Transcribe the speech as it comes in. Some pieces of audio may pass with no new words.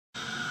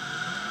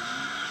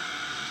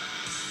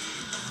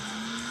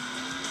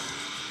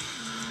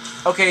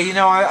Okay, you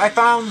know, I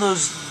found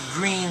those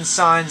green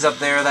signs up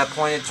there that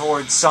pointed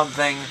towards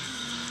something.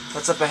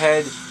 What's up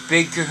ahead?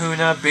 Big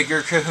Kahuna,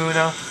 Bigger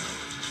Kahuna.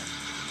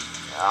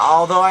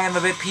 Although I am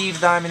a bit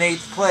peeved that I'm in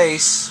 8th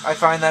place, I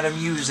find that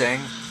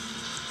amusing.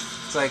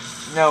 It's like,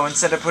 no,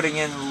 instead of putting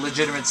in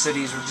legitimate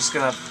cities, we're just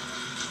gonna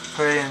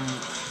put in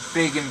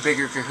Big and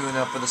Bigger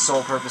Kahuna for the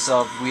sole purpose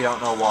of we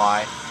don't know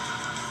why.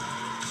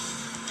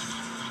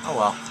 Oh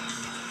well.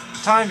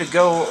 Time to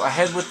go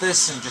ahead with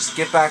this and just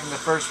get back in the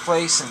first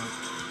place and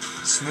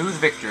smooth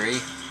victory.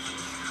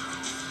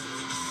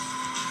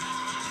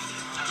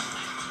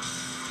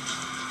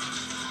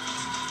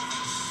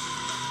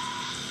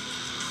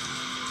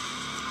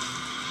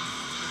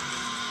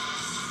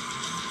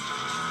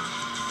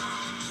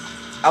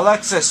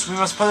 Alexis, we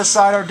must put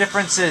aside our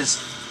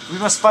differences. We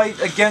must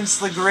fight against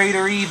the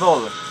greater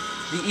evil.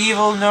 The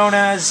evil known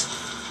as...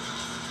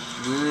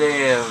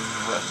 Live.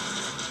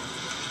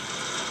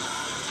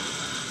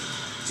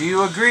 Do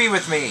you agree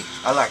with me,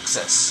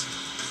 Alexis?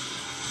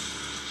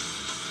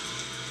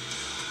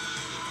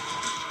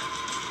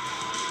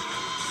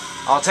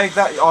 I'll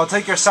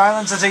take your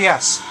silence as a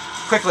yes.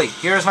 Quickly,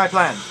 here is my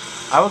plan.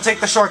 I will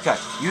take the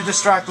shortcut. You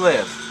distract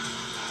Liv.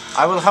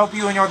 I will help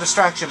you in your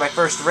distraction by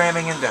first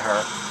ramming into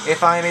her,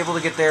 if I am able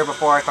to get there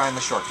before I find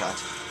the shortcut.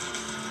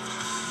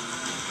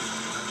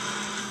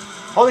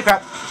 Holy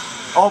crap!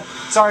 Oh,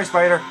 sorry,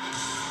 Spider.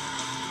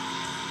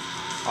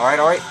 Alright,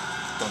 alright.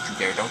 Don't you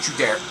dare, don't you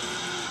dare.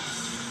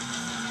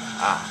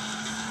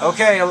 Ah.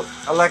 Okay,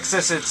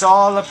 Alexis, it's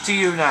all up to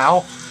you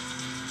now.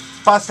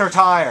 Bust her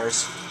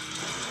tires.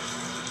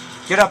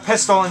 Get a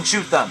pistol and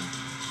shoot them.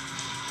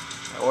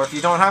 Or if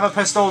you don't have a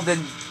pistol, then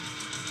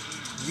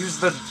use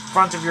the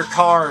front of your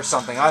car or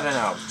something. I don't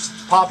know.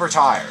 Just pop her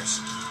tires.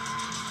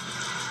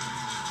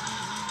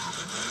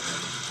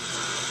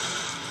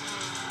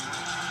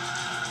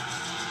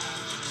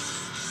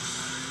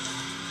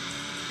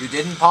 You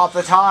didn't pop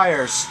the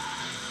tires.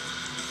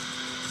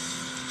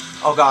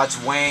 Oh god,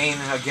 it's Wayne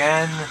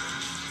again.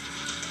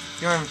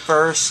 You're in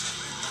first.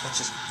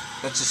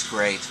 That's just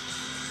great.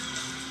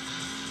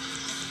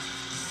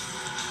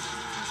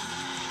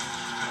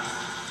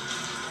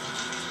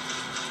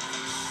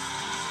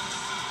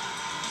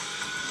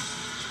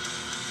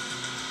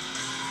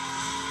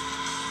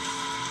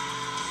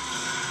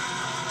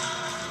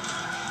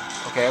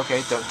 Okay,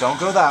 okay, don't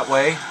go that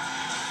way.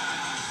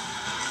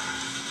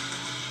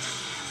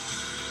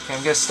 Okay,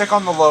 I'm gonna stick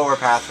on the lower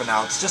path for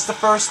now. It's just the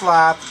first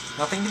lap.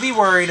 Nothing to be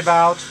worried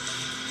about.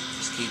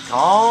 Just keep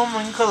calm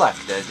and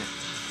collected.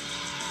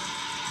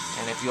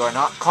 And if you are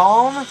not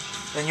calm,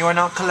 then you are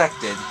not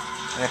collected.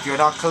 And if you are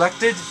not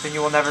collected, then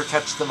you will never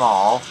catch them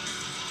all.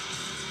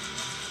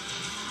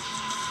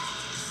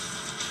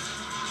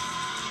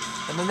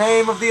 In the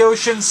name of the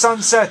ocean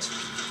sunset,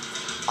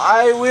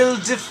 I will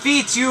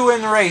defeat you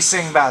in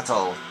racing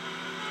battle.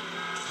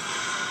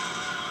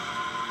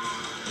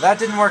 That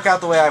didn't work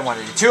out the way I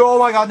wanted it to. Oh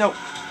my god, no.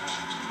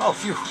 Oh,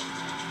 phew.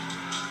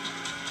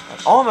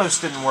 That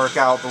almost didn't work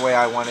out the way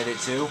I wanted it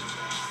to.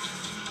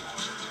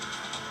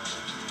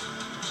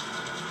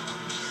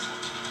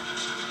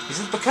 Is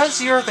it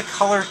because you're the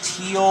color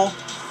teal?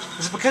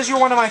 Is it because you're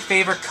one of my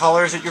favorite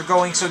colors that you're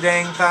going so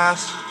dang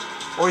fast?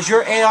 Or is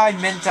your AI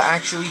meant to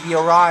actually be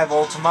a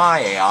rival to my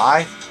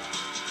AI?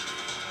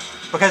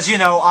 Because, you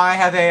know, I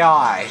have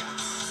AI.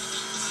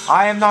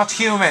 I am not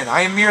human.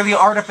 I am merely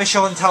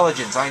artificial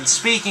intelligence. I am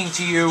speaking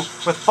to you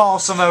with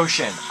false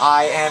emotion.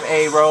 I am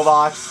a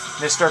robot.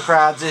 Mr.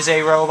 Krabs is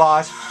a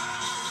robot.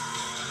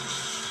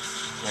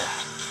 Yeah.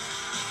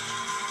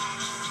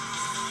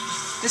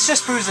 This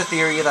just proves the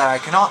theory that I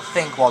cannot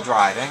think while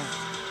driving.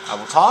 I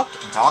will talk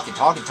and talk and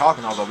talk and talk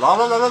and all the blah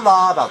blah blah blah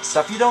blah about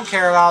stuff you don't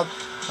care about.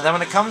 And then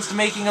when it comes to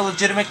making a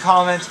legitimate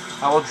comment,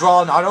 I will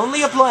draw not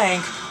only a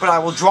blank, but I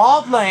will draw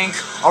a blank,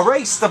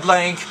 erase the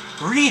blank,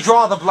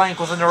 redraw the blank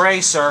with an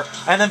eraser,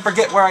 and then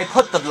forget where I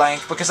put the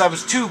blank because I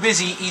was too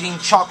busy eating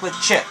chocolate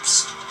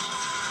chips.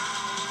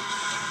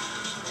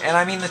 And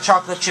I mean the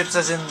chocolate chips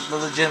as in the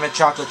legitimate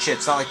chocolate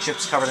chips, not like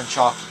chips covered in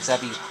chocolate, because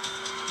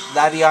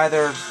that'd be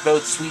either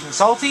both sweet and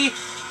salty,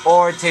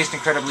 or it'd taste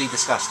incredibly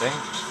disgusting.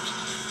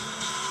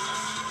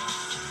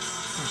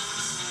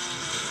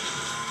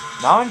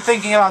 Now I'm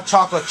thinking about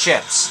chocolate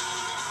chips.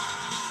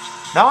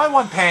 Now I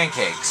want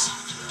pancakes.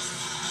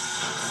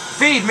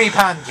 Feed me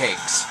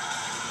pancakes!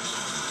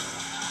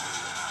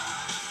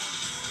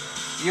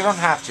 You don't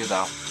have to,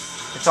 though.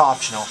 It's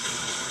optional.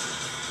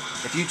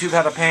 If YouTube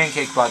had a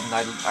pancake button,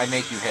 I'd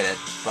make you hit it,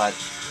 but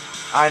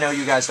I know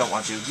you guys don't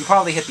want to. You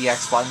probably hit the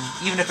X button,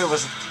 even if it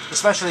was,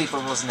 especially if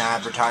it was an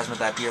advertisement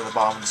that appeared at the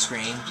bottom of the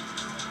screen.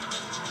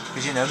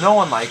 Because, you know, no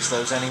one likes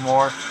those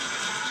anymore.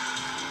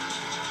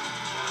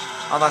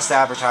 Unless the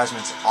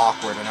advertisement's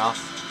awkward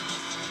enough.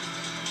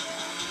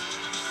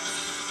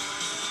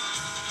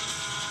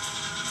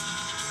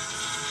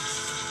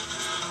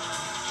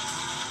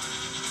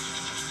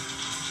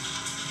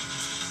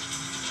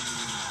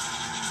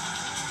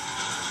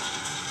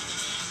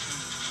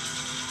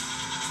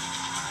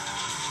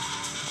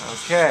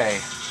 Okay.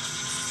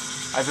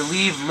 I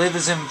believe Liv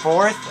is in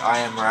 4th. I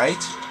am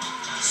right.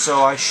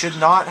 so I should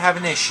not have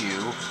an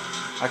issue.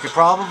 I could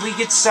probably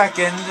get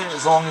second,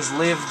 as long as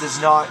Liv does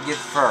not get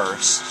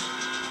first.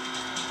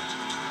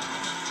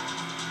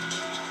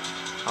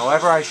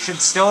 However, I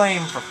should still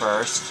aim for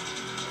first,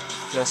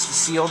 just to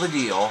seal the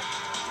deal.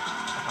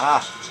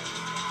 Ah.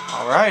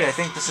 Alright, I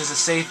think this is a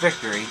safe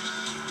victory.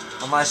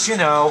 Unless, you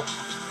know,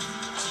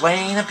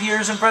 plane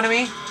appears in front of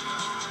me,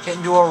 hit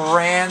into a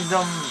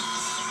random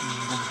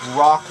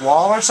rock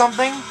wall or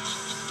something?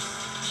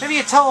 Maybe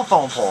a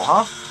telephone pole,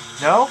 huh?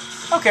 No?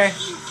 Okay.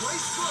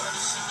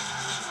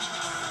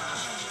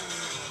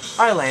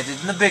 I landed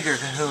in the bigger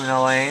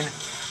kahuna lane.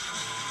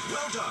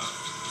 Well done.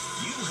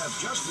 You have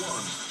just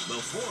won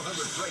the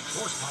 400 brake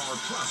horsepower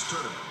plus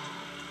tournament.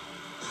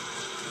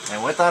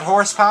 And with that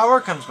horsepower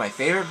comes my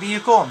favorite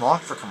vehicle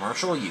unlocked for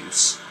commercial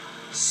use.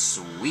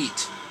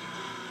 Sweet.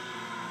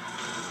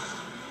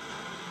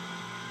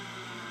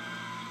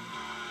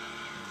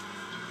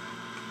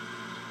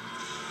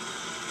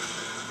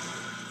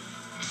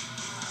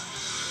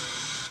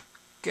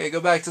 Okay,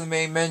 go back to the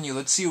main menu.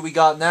 Let's see what we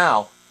got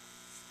now.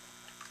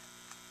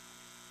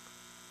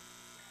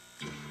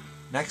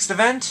 Next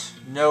event,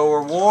 no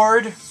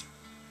reward.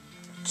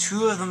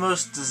 2 of the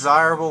most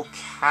desirable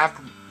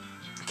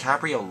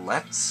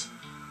cabriolets.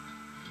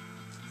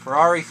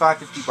 Ferrari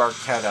 550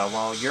 Barchetta,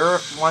 while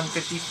Europe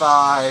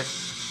 155.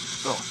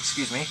 Oh,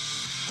 excuse me.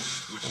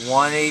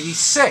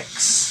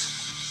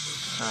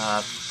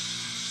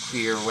 186.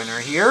 Clear winner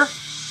here.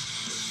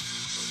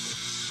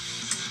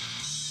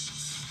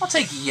 I'll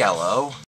take yellow.